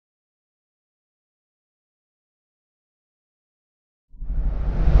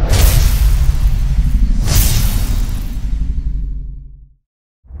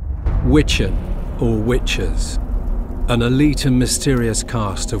Witchen, or witchers, an elite and mysterious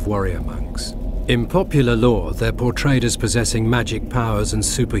caste of warrior monks. In popular lore, they're portrayed as possessing magic powers and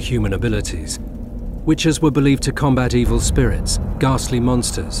superhuman abilities. Witchers were believed to combat evil spirits, ghastly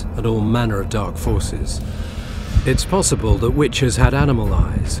monsters, and all manner of dark forces. It's possible that witchers had animal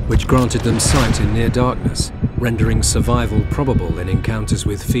eyes, which granted them sight in near darkness, rendering survival probable in encounters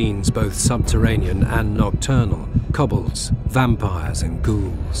with fiends both subterranean and nocturnal, kobolds, vampires, and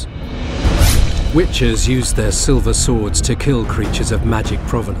ghouls. Witchers used their silver swords to kill creatures of magic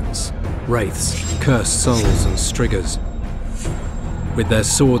provenance, wraiths, cursed souls, and striggers. With their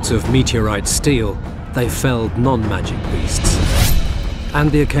swords of meteorite steel, they felled non-magic beasts, and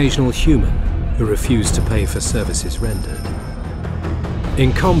the occasional human who refused to pay for services rendered.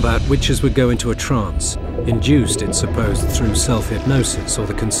 In combat, witchers would go into a trance, induced, it's supposed, through self-hypnosis or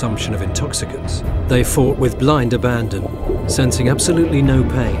the consumption of intoxicants. They fought with blind abandon, sensing absolutely no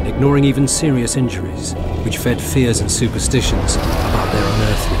pain, ignoring even serious injuries, which fed fears and superstitions about their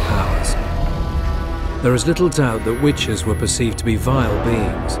unearthly powers. There is little doubt that witchers were perceived to be vile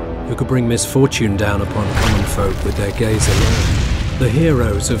beings who could bring misfortune down upon common folk with their gaze alone. The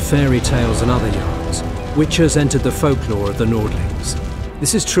heroes of fairy tales and other yarns, witchers entered the folklore of the Nordlings.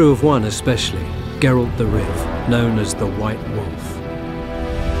 This is true of one especially, Geralt the Riv, known as the White Wolf.